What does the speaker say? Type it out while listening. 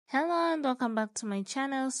Hello and welcome back to my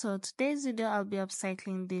channel. So today's video I'll be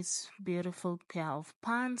upcycling this beautiful pair of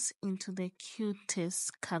pants into the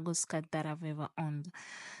cutest cargo skirt that I've ever owned.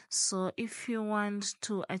 So if you want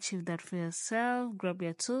to achieve that for yourself, grab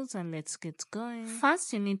your tools and let's get going.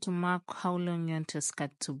 First you need to mark how long you want your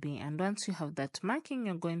skirt to be, and once you have that marking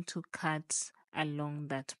you're going to cut along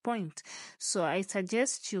that point. So I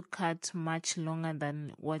suggest you cut much longer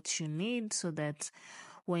than what you need so that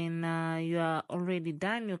when you are already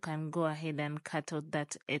done, you can go ahead and cut out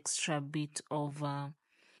that extra bit of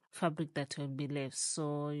fabric that will be left.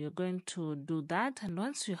 So you're going to do that, and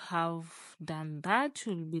once you have done that,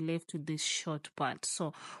 you'll be left with this short part.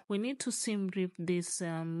 So we need to seam rip this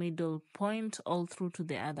middle point all through to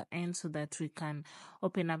the other end so that we can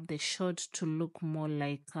open up the short to look more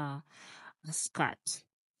like a skirt.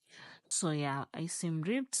 So yeah, I seam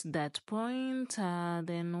ripped that point.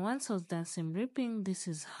 Then once I was done seam ripping, this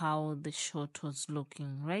is how the short was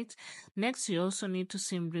looking, right? Next, you also need to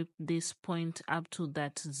seam rip this point up to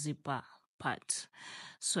that zipper part.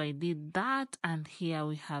 So I did that, and here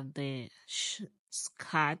we have the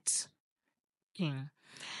skirt king.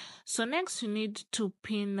 So next you need to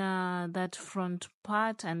pin that front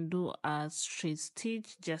part and do a straight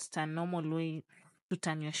stitch, just a normal way to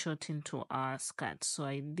turn your short into a skirt. So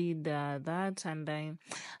I did that, and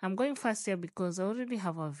I'm going fast here because I already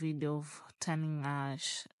have a video of turning a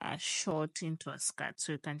short into a skirt,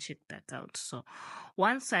 so you can check that out. So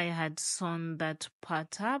once I had sewn that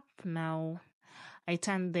part up, now I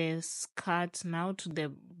turned the skirt now to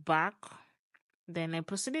the back. Then I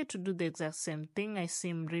proceeded to do the exact same thing. I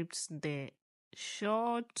seam ripped the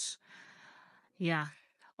short, yeah,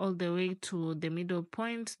 all the way to the middle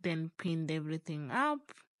point, then pinned everything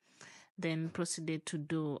up, then proceeded to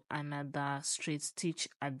do another straight stitch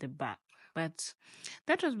at the back. But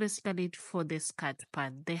that was basically it for the skirt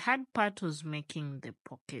part. The hard part was making the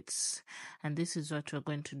pockets, and this is what we're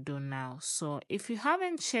going to do now. So if you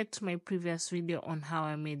haven't checked my previous video on how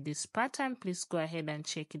I made this pattern, please go ahead and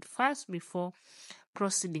check it first before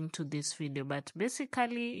proceeding to this video. But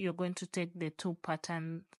basically you're going to take the two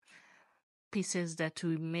pattern pieces that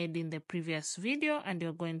we made in the previous video and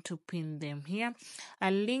you're going to pin them here.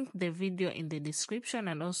 I'll link the video in the description,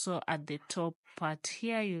 and also at the top part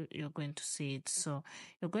here you're going to see it. So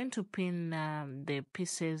you're going to pin the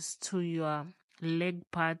pieces to your leg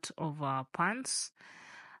part of our pants,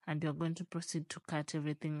 and you're going to proceed to cut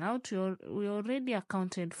everything out. We already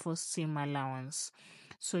accounted for seam allowance,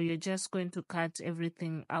 so you're just going to cut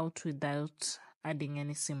everything out without adding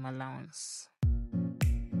any seam allowance.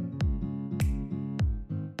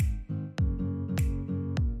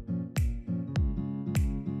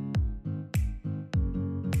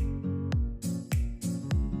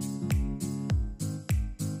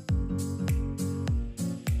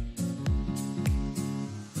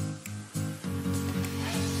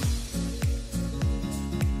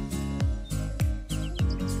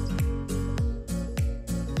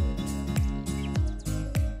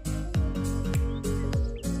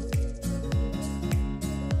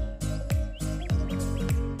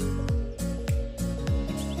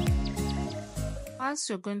 First,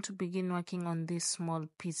 you're going to begin working on these small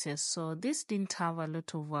pieces. So this didn't have a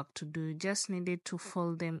lot of work to do. You just needed to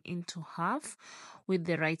fold them into half with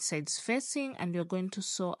the right sides facing, and you're going to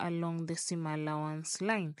sew along the seam allowance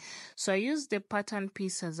line. So I used the pattern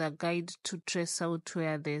piece as a guide to trace out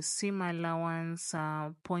where the seam allowance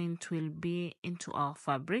point will be into our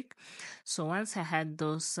fabric. So once I had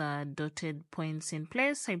those dotted points in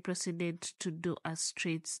place, I proceeded to do a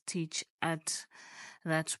straight stitch at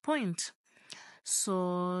that point.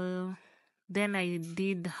 So then I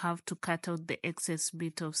did have to cut out the excess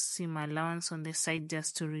bit of seam allowance on the side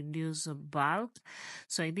just to reduce the bulk.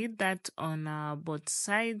 So I did that on both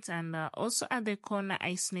sides, and also at the corner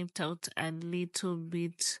I snipped out a little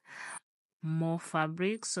bit more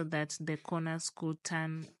fabric so that the corners could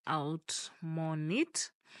turn out more neat.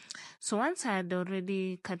 So once I had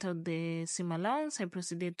already cut out the seam allowance, I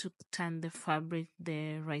proceeded to turn the fabric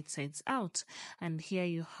the right sides out, and here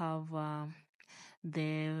you have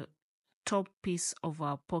the top piece of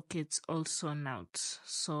our pockets also out.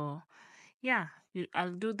 So yeah,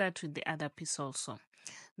 I'll do that with the other piece also.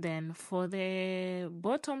 Then for the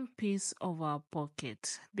bottom piece of our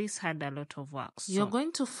pocket, this had a lot of work. So you're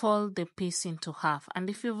going to fold the piece into half, and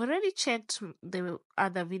if you've already checked the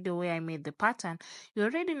other video where I made the pattern, you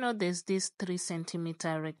already know there's this 3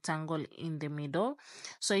 centimeter rectangle in the middle.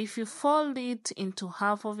 So if you fold it into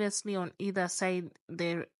half, obviously on either side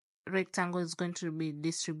the rectangle is going to be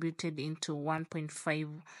distributed into 1.5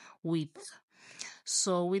 width.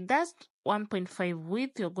 So with that 1.5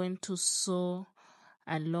 width, you're going to sew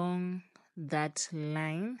along that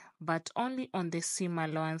line, but only on the seam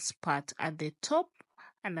allowance part at the top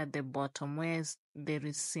and at the bottom where there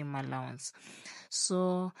is seam allowance.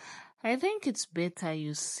 So I think it's better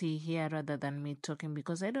you see here rather than me talking,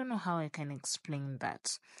 because I don't know how I can explain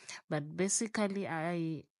that. But basically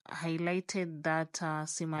I highlighted that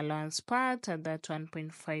seam allowance part at that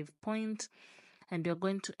 1.5 point, and you're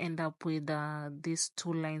going to end up with these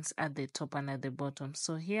two lines at the top and at the bottom.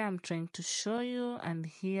 So here I'm trying to show you, and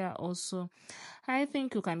here also I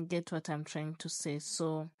think you can get what I'm trying to say.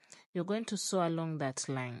 So you're going to sew along that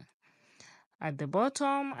line at the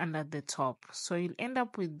bottom and at the top, so you'll end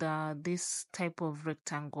up with this type of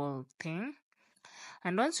rectangle thing.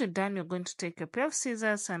 And once you're done, you're going to take a pair of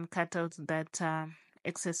scissors and cut out that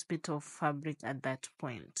excess bit of fabric at that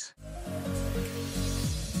point.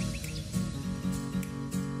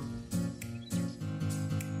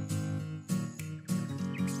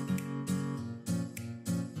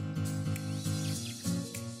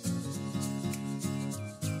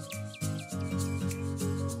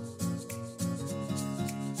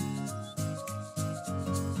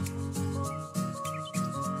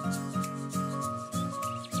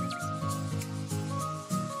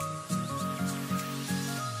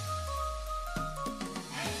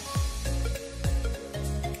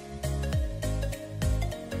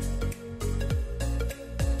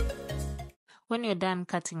 When you're done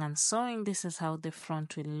cutting and sewing, this is how the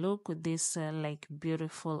front will look, with this like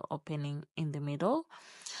beautiful opening in the middle.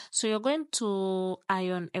 So you're going to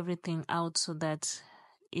iron everything out so that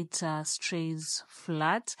it stays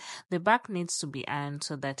flat. The back needs to be ironed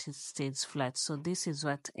so that it stays flat. So this is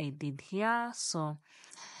what I did here. So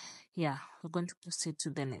yeah, we're going to proceed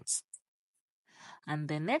to the next. And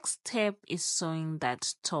the next step is sewing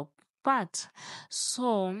that top part.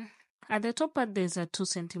 So at the top part, there's a 2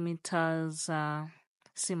 centimeters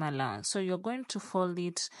seam allowance. So you're going to fold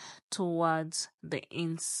it towards the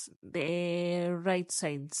right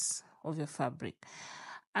sides of your fabric,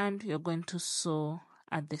 and you're going to sew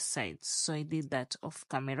at the sides. So I did that off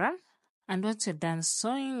camera. And once you're done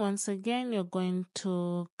sewing, once again, you're going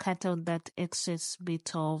to cut out that excess bit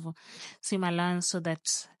of seam allowance so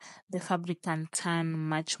that the fabric can turn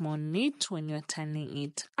much more neat when you're turning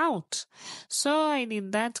it out. So I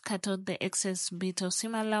did that, cut out the excess bit of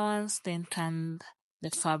seam allowance, then turned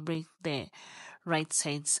the fabric the right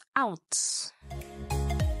sides out.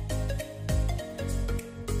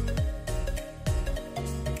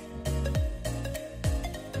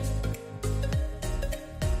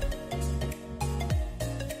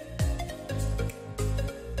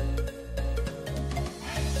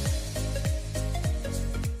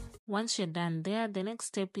 Once you're done there, the next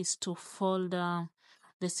step is to fold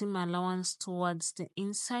the seam allowance towards the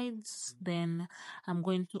insides. Then I'm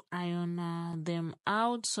going to iron them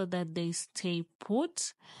out so that they stay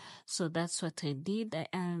put. So that's what I did. I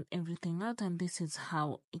ironed everything out, and this is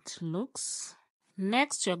how it looks.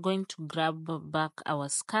 Next, you're going to grab back our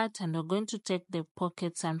skirt, and we're going to take the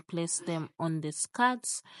pockets and place them on the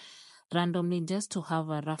skirts randomly, just to have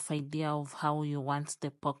a rough idea of how you want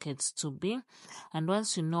the pockets to be. And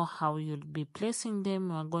once you know how you'll be placing them,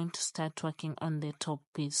 we're going to start working on the top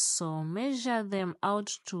piece. So measure them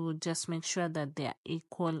out to just make sure that they are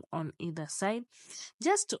equal on either side.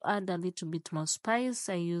 Just to add a little bit more spice,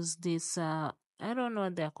 I use this I don't know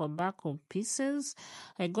what they're called, Bako pieces.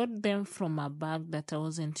 I got them from a bag that I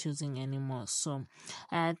wasn't using anymore. So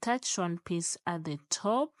I attached one piece at the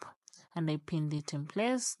top and I pinned it in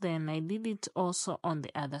place. Then I did it also on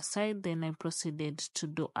the other side. Then I proceeded to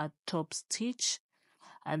do a top stitch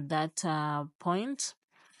at that point.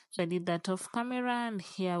 So I did that off camera, and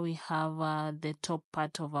here we have the top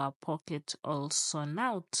part of our pocket all sewn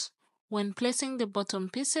out. When placing the bottom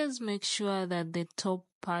pieces, make sure that the top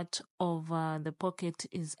part of the pocket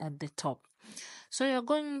is at the top. So you're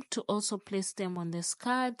going to also place them on the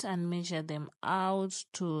skirt and measure them out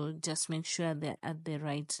to just make sure they're at the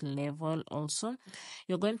right level also.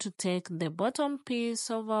 You're going to take the bottom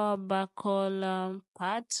piece of our buckle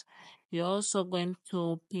part. You're also going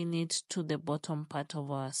to pin it to the bottom part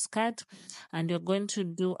of our skirt, and you're going to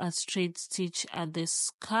do a straight stitch at the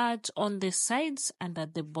skirt on the sides and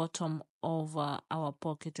at the bottom of our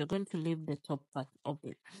pocket. You're going to leave the top part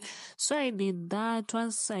open. So I did that.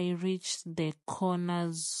 Once I reached the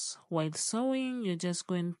corners while sewing, you're just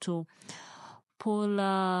going to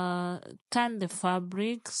turn the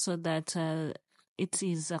fabric so that it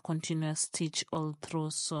is a continuous stitch all through.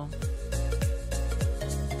 So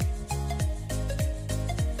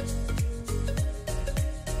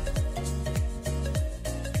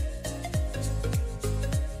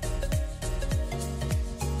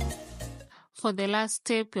For the last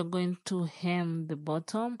step, you're going to hem the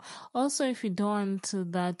bottom. Also, if you don't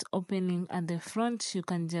want that opening at the front, you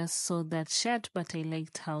can just sew that shut, but I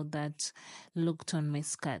liked how that looked on my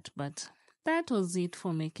skirt. But that was it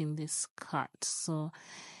for making this skirt. So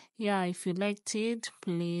yeah, if you liked it,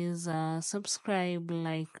 please subscribe,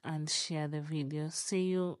 like, and share the video. See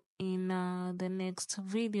you in the next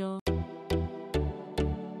video.